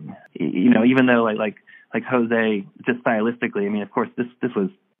thing, even though like Jose, just stylistically, I mean, of course, this was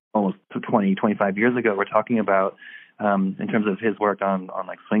almost 20, 25 years ago we're talking about, in terms of his work on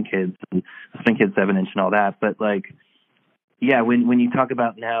like Swing Kids and Swing Kids 7-inch and all that. But like, yeah, when you talk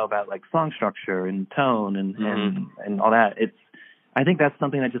about now about like song structure and tone and all that, I think that's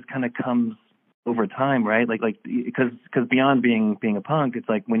something that just kind of comes over time, right? Like because beyond being a punk, it's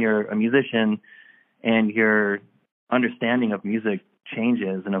like when you're a musician and your understanding of music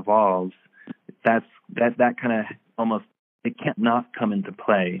changes and evolves, that kind of almost, it can't not come into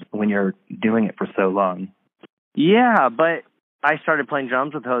play when you're doing it for so long. Yeah, but I started playing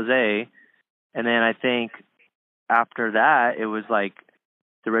drums with Jose, and then I think after that it was like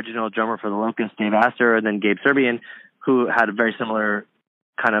the original drummer for the Locust, Dave Astor, and then Gabe Serbian, who had a very similar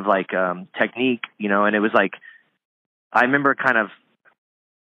kind of like technique, you know, and it was like, I remember kind of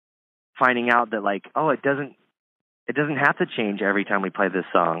finding out that like, oh, it doesn't have to change every time we play this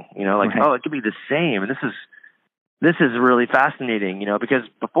song, you know, like, right. Oh, it could be the same. And this is really fascinating, you know, because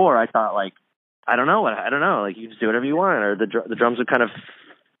before I thought like, I don't know, like you just do whatever you want, or the drums would kind of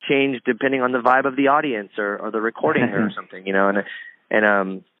change depending on the vibe of the audience or the recording or something, you know,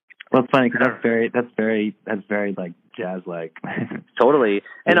 and well, it's funny because that's very like jazz like. Totally.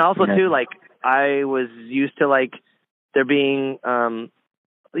 And also too, like I was used to like there being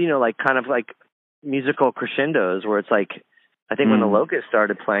you know, like kind of like musical crescendos where it's like, I think when the Locust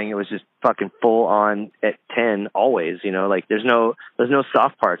started playing, it was just fucking full on at 10 always, you know, like there's no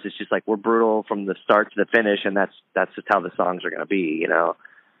soft parts. It's just like we're brutal from the start to the finish, and that's just how the songs are going to be, you know.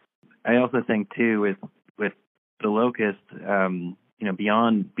 I also think too with the Locust, you know,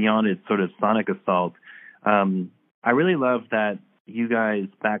 beyond its sort of sonic assault, I really love that you guys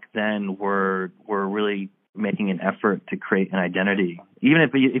back then were really making an effort to create an identity, even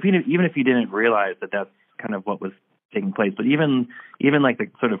if you didn't realize that that's kind of what was taking place. But even like the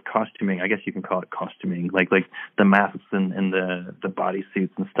sort of costuming, I guess you can call it costuming, like the masks and the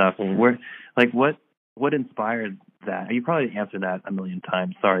bodysuits and stuff. Where like what inspired that? You probably answered that a million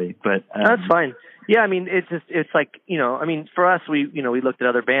times. Sorry, but that's fine. Yeah, I mean, it's like, you know, I mean, for us, we looked at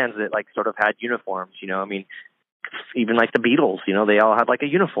other bands that like sort of had uniforms, you know. I mean, even like the Beatles, you know, they all had like a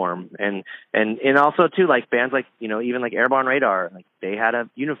uniform, and also too like bands like, you know, even like Airborne Radar, like they had a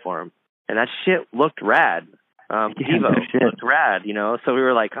uniform, and that shit looked rad. Devo looked rad, you know. So we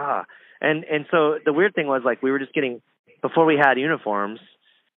were like, and so the weird thing was like we were just getting, before we had uniforms,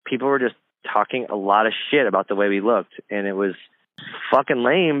 people were just talking a lot of shit about the way we looked, and it was fucking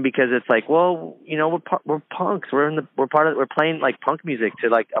lame because it's like, well, you know, we're punks, we're playing like punk music to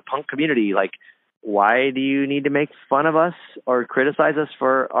like a punk community, like why do you need to make fun of us or criticize us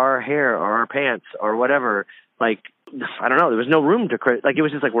for our hair or our pants or whatever? Like, I don't know, there was no room to like, it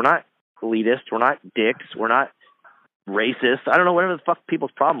was just like, we're not elitist, we're not dicks, we're not racist, I don't know, whatever the fuck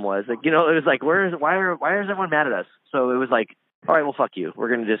people's problem was, like, you know, it was like, why is everyone mad at us? So it was like, all right, well, fuck you. We're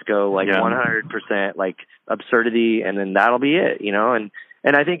going to just go like 100% like absurdity, and then that'll be it, you know? And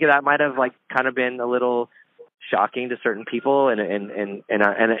I think that might have like kind of been a little shocking to certain people, and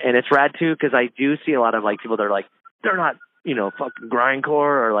it's rad too, because I do see a lot of like people that are like, they're not, you know, fucking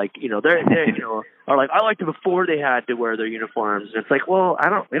grindcore, or like, you know, they're you know, or like, I liked it before they had to wear their uniforms. And it's like, well,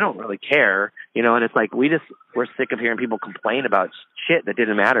 we don't really care, you know? And it's like, we're sick of hearing people complain about shit that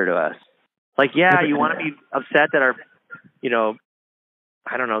didn't matter to us. Like, yeah, you want to be upset that our, you know,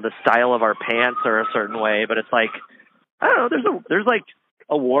 I don't know, the style of our pants are a certain way, but it's like, I don't know, there's like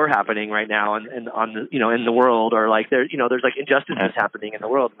a war happening right now and on the, you know, in the world, or like there's like injustices happening in the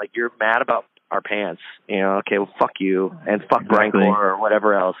world. Like, you're mad about our pants, you know? Okay, well, fuck you, and fuck grindcore or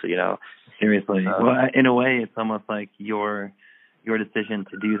whatever else, you know? Seriously. Well, in a way, it's almost like your decision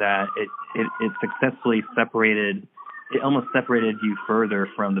to do that. It successfully separated. It almost separated you further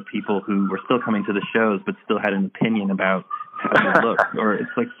from the people who were still coming to the shows but still had an opinion about how you look. Or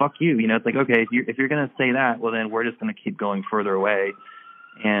it's like, fuck you, you know? It's like, okay, if you're going to say that, well, then we're just going to keep going further away.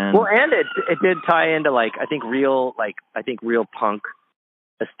 And well, and it did tie into like I think real punk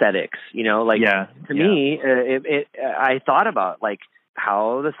aesthetics, you know, like to me, I thought about like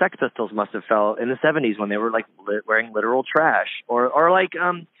how the Sex Pistols must have felt in the 70s when they were like wearing literal trash, or like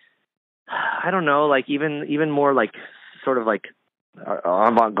I don't know, like even more like sort of like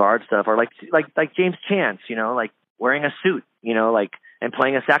avant-garde stuff, or like James Chance, you know, like wearing a suit, you know, like, and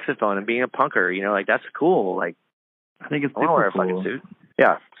playing a saxophone and being a punker, you know, like that's cool. Like, I think it's I want to wear a fucking suit.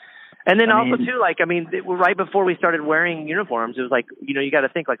 Yeah. And then too, like, I mean, right before we started wearing uniforms, it was like, you know, you got to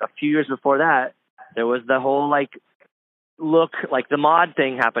think like a few years before that, there was the whole like look, like the mod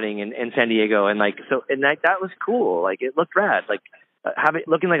thing happening in San Diego. And like, so, and that was cool. Like, it looked rad. Like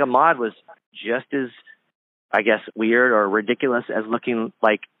looking like a mod was just as, I guess, weird or ridiculous as looking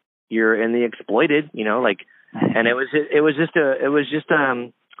like you're in the Exploited, you know, like, and it was just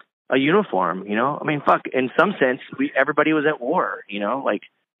a uniform, you know? I mean, fuck, in some sense, everybody was at war, you know? Like,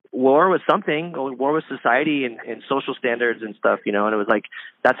 war was something. War was society and social standards and stuff, you know. And it was like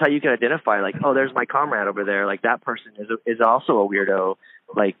that's how you can identify, like, oh, there's my comrade over there. Like that person is also a weirdo.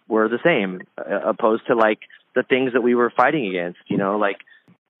 Like we're the same, opposed to like the things that we were fighting against, you know, like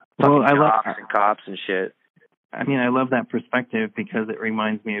fucking cops and shit. I mean, I love that perspective because it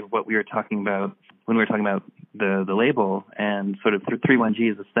reminds me of what we were talking about when we were talking about the label and sort of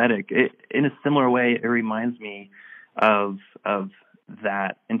 31G's aesthetic. In a similar way, it reminds me of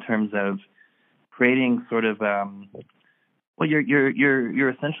that in terms of creating sort of well, you're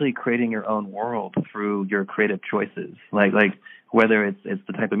essentially creating your own world through your creative choices, like whether it's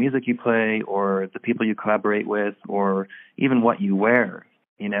the type of music you play or the people you collaborate with or even what you wear,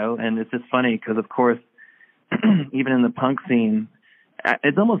 you know. And it's just funny because, of course, even in the punk scene,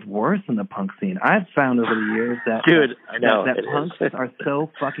 it's almost worse in the punk scene. I've found over the years that I know that punks are so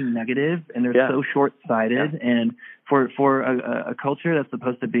fucking negative and they're so short-sighted. And for a culture that's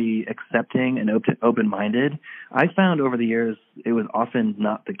supposed to be accepting and open-minded, I found over the years it was often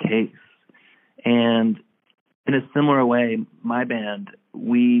not the case. And in a similar way, my band,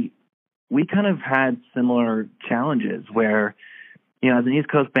 we kind of had similar challenges where, you know, as an East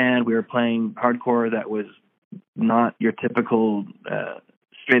Coast band, we were playing hardcore that was not your typical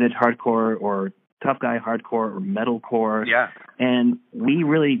straight edge hardcore or tough guy hardcore or metalcore. Yeah. And we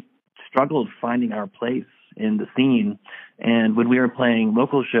really struggled finding our place in the scene. And when we were playing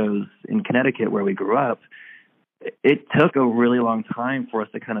local shows in Connecticut where we grew up, it took a really long time for us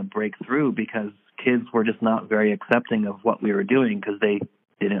to kind of break through because kids were just not very accepting of what we were doing because they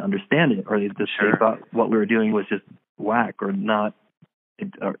didn't understand it, or they thought what we were doing was just whack or not.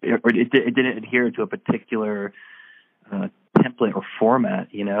 It didn't adhere to a particular template or format,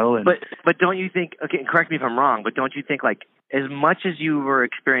 you know. And but don't you think? Okay, correct me if I'm wrong, but don't you think like as much as you were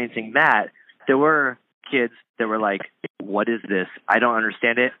experiencing that, there were kids that were like, "What is this? I don't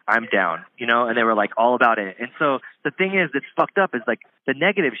understand it. I'm down," you know, and they were like all about it. And so the thing is, that's fucked up is like the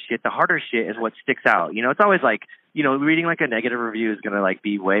negative shit, the harder shit is what sticks out. You know, it's always like, you know, reading like a negative review is gonna like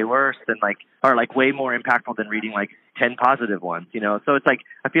be way worse than like, or like way more impactful than reading like 10 positive ones, you know. So it's like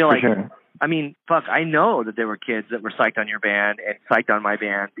I feel like, I mean, fuck, I know that there were kids that were psyched on your band and psyched on my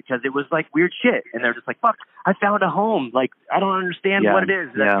band because it was like weird shit, and they're just like, fuck, I found a home. Like I don't understand what it is.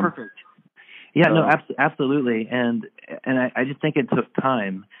 That's perfect. Yeah, no, absolutely. And I just think it took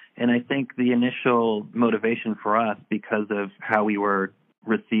time. And I think the initial motivation for us, because of how we were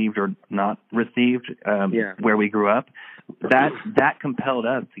received or not received, where we grew up, that compelled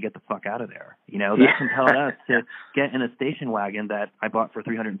us to get the fuck out of there. You know, that compelled us to get in a station wagon that I bought for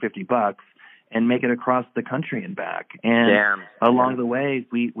 $350 and make it across the country and back. And along the way,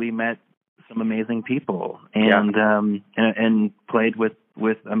 we met some amazing people and played with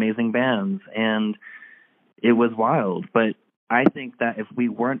amazing bands, and it was wild. But I think that if we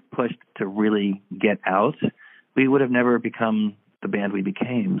weren't pushed to really get out, we would have never become the band we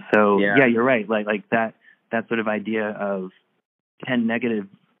became. So yeah, you're right. Like that sort of idea of 10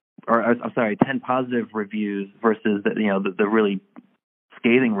 positive reviews versus the really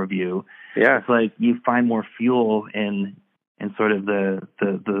scathing review. Yeah, it's like you find more fuel in sort of the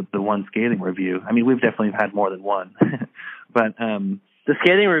one scathing review. I mean, we've definitely had more than one, but the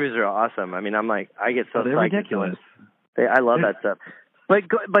scathing reviews are awesome. I mean, I'm like, I get so they're ridiculous. I love that stuff.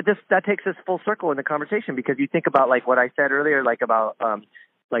 But that takes us full circle in the conversation, because you think about like what I said earlier, like about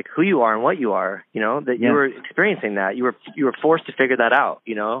like who you are and what you are. You know, that you were experiencing that. You were forced to figure that out.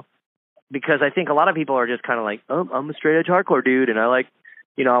 You know, because I think a lot of people are just kind of like, oh, I'm a straight edge hardcore dude, and I like,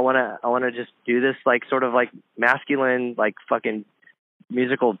 you know, I want to just do this like sort of like masculine like fucking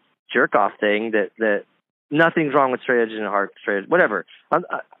musical jerk off thing that nothing's wrong with straight edge and straight edge, whatever.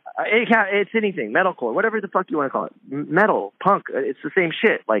 It's anything, metalcore, whatever the fuck you want to call it, metal, punk. It's the same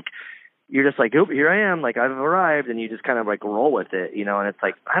shit. Like you're just like, oh, here I am, like I've arrived, and you just kind of like roll with it, you know. And it's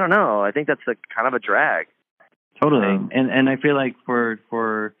like, I don't know. I think that's kind of a drag. Totally. And I feel like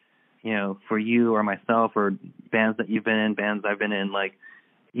for you know, for you or myself or bands that you've been in, bands I've been in, like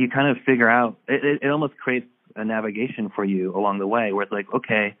you kind of figure out. It almost creates a navigation for you along the way, where it's like,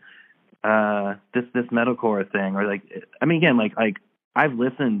 okay, this metalcore thing, or like, I mean, again, like I've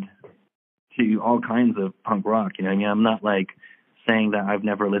listened to all kinds of punk rock, you know. I mean, I'm not like saying that I've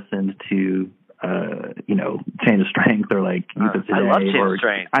never listened to, you know, Chain of Strength or like Youth of Today. I love Chain of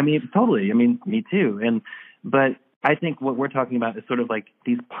Strength. I mean, totally. I mean, me too. But I think what we're talking about is sort of like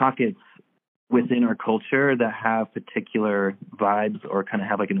these pockets within our culture that have particular vibes or kind of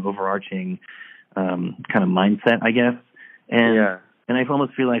have like an overarching kind of mindset, I guess. And I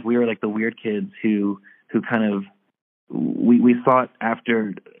almost feel like we were like the weird kids who kind of, we sought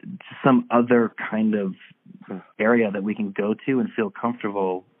after some other kind of area that we can go to and feel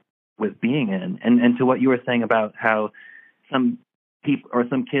comfortable with being in. And to what you were saying about how some people or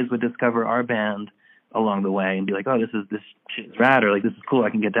some kids would discover our band along the way and be like, oh, this shit's rad, or like, this is cool, I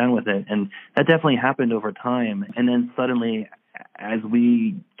can get down with it. And that definitely happened over time. And then suddenly, as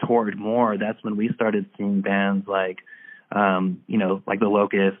we toured more, that's when we started seeing bands like, like The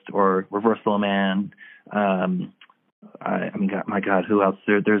Locust or Reversal Man. My God, who else?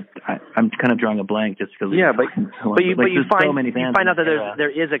 I'm kind of drawing a blank just because. Yeah, but you find so many bands, you find out that there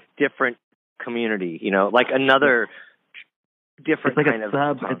is a different community, like another different kind of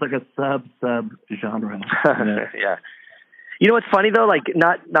sub. It's like a sub genre. Yeah. You know what's funny though? Like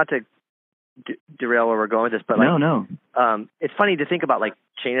not to derail where we're going with this, but like no. It's funny to think about, like,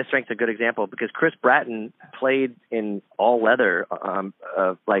 Chain of Strength's a good example because Chris Bratton played in all leather. All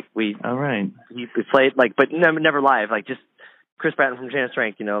right. He played but never live. Like, just Chris Bratton from Chain of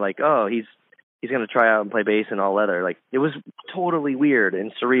Strength. Like, oh, he's gonna try out and play bass in all leather. Like, it was totally weird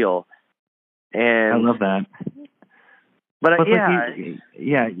and surreal. And I love that. But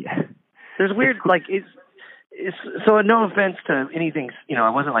yeah. There's weird it's. So no offense to anything, I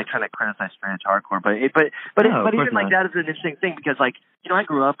wasn't like trying to criticize straight edge hardcore, but even like that is an interesting thing because like, I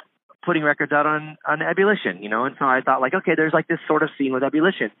grew up putting records out on Ebullition, and so I thought like, okay, there's like this sort of scene with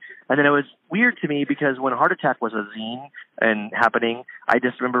Ebullition. And then it was weird to me because when Heart Attack was a zine and happening, I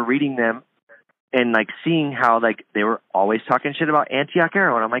just remember reading them and like seeing how like they were always talking shit about Antioch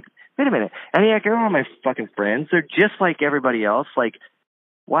Arrow. And I'm like, wait a minute, Antioch Arrow are my fucking friends. They're just like everybody else. Like,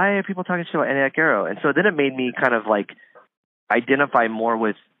 why are people talking shit about Antioch Arrow? And so then it made me kind of like identify more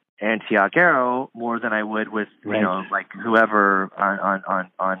with Antioch Arrow more than I would with, like whoever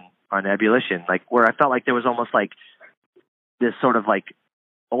on Ebullition, like where I felt like there was almost like this sort of like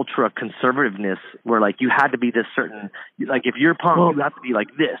ultra conservativeness where like you had to be this certain, like if you're punk, you have to be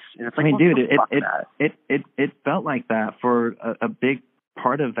like this. And it's like, it felt like that for a big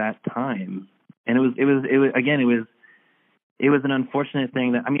part of that time. And it was an unfortunate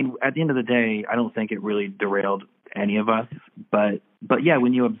thing that, at the end of the day, I don't think it really derailed any of us. But yeah,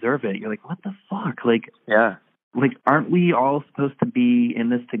 when you observe it, you're like, what the fuck? Like, yeah. Like, aren't we all supposed to be in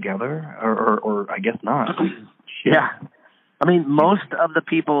this together? Or I guess not. Shit. Yeah. Most of the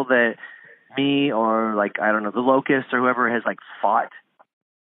people that me or like, I don't know, The Locust or whoever has like fought,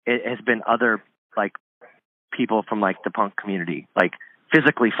 it has been other like people from like the punk community, like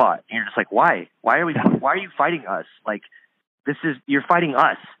physically fought. And you're just like, why? Why are you fighting us? Like, you're fighting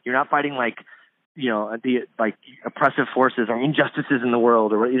us. You're not fighting like, the like oppressive forces or injustices in the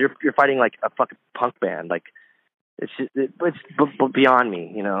world, or you're fighting like a fucking punk band. Like, it's beyond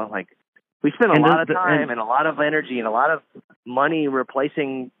me. Like, we spent a lot of time and a lot of energy and a lot of money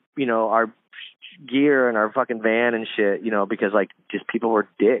replacing, our gear and our fucking van and shit, because like just people were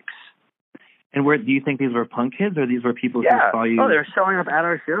dicks. And where do you think these were punk kids or these were people who saw you? Oh, they were showing up at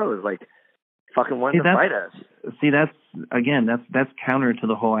our shows, like fucking wanting to fight us. See, that's counter to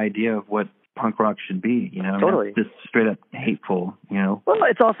the whole idea of what punk rock should be, Totally. Just straight up hateful, Well,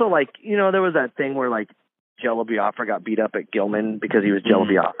 it's also like, there was that thing where like Jello Biafra got beat up at Gilman because he was Jello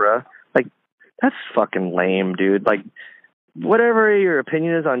Biafra. Like, that's fucking lame, dude. Like, whatever your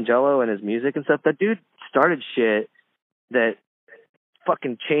opinion is on Jello and his music and stuff, that dude started shit that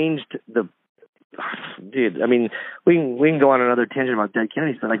fucking changed the... Dude, we can go on another tangent about Dead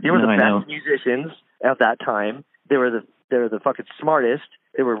Kennedys, but like, they were the best musicians at that time. They were the fucking smartest.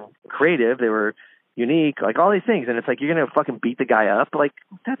 They were creative. They were unique. Like, all these things. And it's like, you're gonna fucking beat the guy up. Like,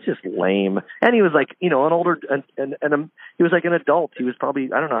 that's just lame. And he was like, an older and he was like an adult. He was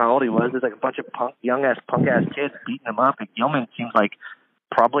probably, I don't know how old he was. There's like a bunch of young ass punk ass kids beating him up. And Gilman seems like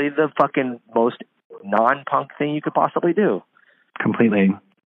probably the fucking most non-punk thing you could possibly do. Completely.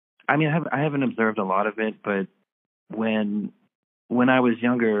 I haven't observed a lot of it, but when I was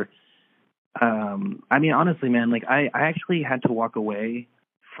younger, honestly, man, like I actually had to walk away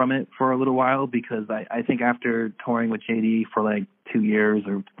from it for a little while because I think after touring with JD for like 2 years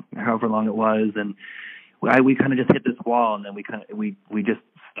or however long it was, and we kind of just hit this wall, and then we just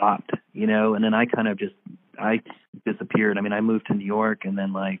stopped, and then I disappeared. I moved to New York, and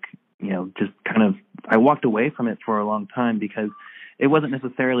then just kind of I walked away from it for a long time because it wasn't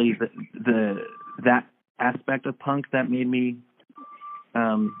necessarily that aspect of punk that made me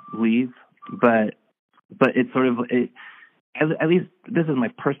leave, but it's sort of at least this is my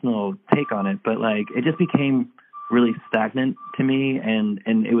personal take on it. But like, it just became really stagnant to me, and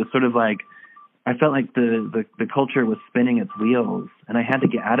it was sort of like I felt like the culture was spinning its wheels, and I had to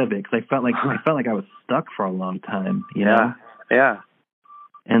get out of it because I felt like I was stuck for a long time. Yeah.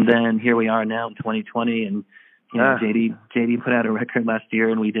 And then here we are now in 2020, and JD put out a record last year,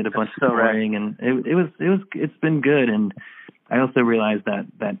 and we did a bunch of touring, and it's been good. And I also realized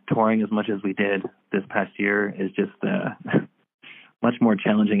that touring as much as we did this past year is just much more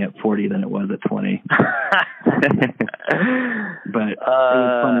challenging at 40 than it was at 20. But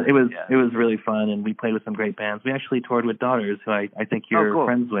it was fun. It was really fun, and we played with some great bands. We actually toured with Daughters, who I think you're cool.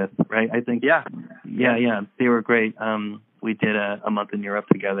 friends with, right? I think. Yeah. They were great. We did a month in Europe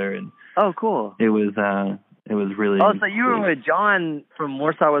together, and cool. It was really. Oh, so you were with John from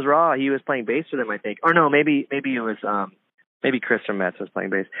Warsaw Was Raw. He was playing bass for them, I think. Or no, maybe it was maybe Chris from Metz was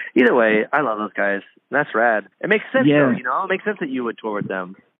playing bass. Either way, I love those guys. That's rad. It makes sense, though. It makes sense that you would tour with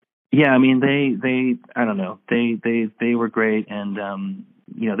them. Yeah, I mean, they I don't know, they were great, and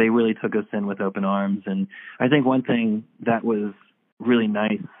they really took us in with open arms. And I think one thing that was really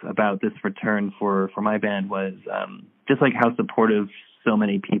nice about this return for my band was just like how supportive so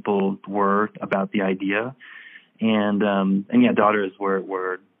many people were about the idea, and yeah, Daughters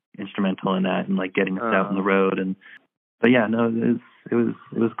were instrumental in that and like getting us out on the road. But yeah, no, it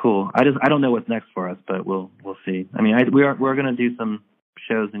was cool. I don't know what's next for us, but we'll see. I mean, we're going to do some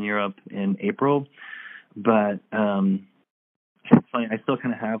shows in Europe in April, but it's funny, I still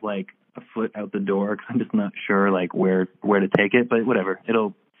kind of have like a foot out the door because I'm just not sure like where to take it. But whatever,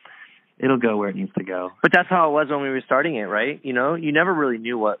 it'll go where it needs to go. But that's how it was when we were starting it, right? You never really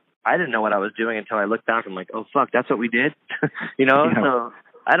knew I didn't know what I was doing until I looked back and I'm like, oh fuck, that's what we did. Yeah. So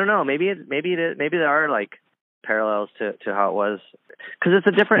I don't know. Maybe there are like parallels to how it was, because it's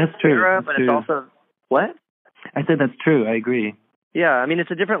a different era, but it's also what? I said that's true. I agree. Yeah, I mean, it's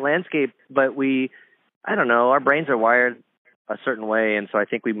a different landscape, but I don't know, our brains are wired a certain way, and so I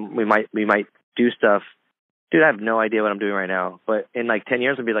think we might do stuff. Dude, I have no idea what I'm doing right now, but in like 10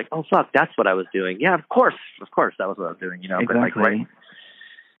 years, I'll be like, oh fuck, that's what I was doing. Yeah, of course, that was what I was doing. Exactly. But like, right.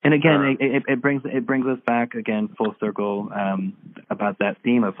 And again, it brings us back again full circle about that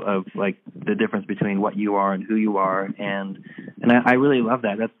theme of like the difference between what you are and who you are, and I really love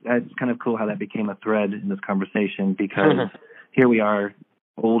that. That's kind of cool how that became a thread in this conversation, because here we are,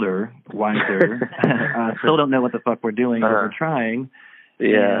 older, wiser, still don't know what the fuck we're doing, but we're trying.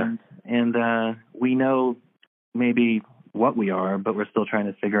 Yeah, and we know maybe what we are, but we're still trying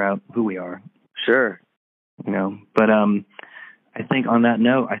to figure out who we are. Sure. But I think on that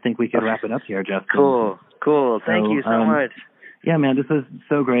note, I think we can wrap it up here, Justin. Cool. Thank you so much. Yeah, man, this is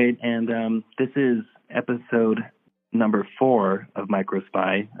so great. And this is episode number 4 of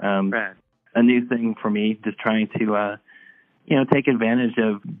MicroSpy. Right. A new thing for me, just trying to, take advantage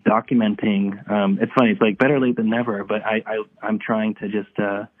of documenting. It's funny, it's like better late than never, but I'm trying to just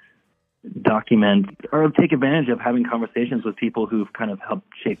document or take advantage of having conversations with people who've kind of helped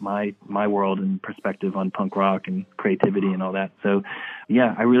shape my world and perspective on punk rock and creativity and all that. So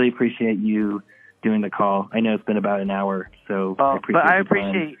yeah, I really appreciate you doing the call. I know it's been about an hour, so I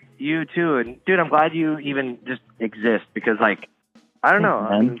appreciate you too. And dude, I'm glad you even just exist, because like, I don't know,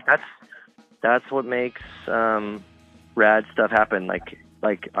 I mean, that's what makes rad stuff happen. Like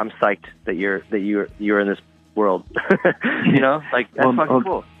I'm psyched that you're in this world. Like that's fucking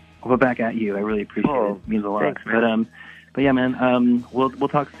cool. Well, back at you. I really appreciate it. It means a lot. Thanks, man. But yeah, man. We'll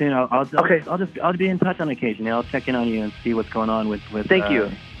talk soon. I'll be in touch on occasion. I'll check in on you and see what's going on with Thank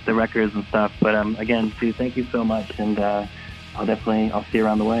you. The records and stuff. But again, dude, thank you so much, and I'll see you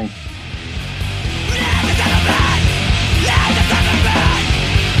around the way.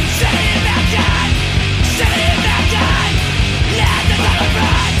 Let the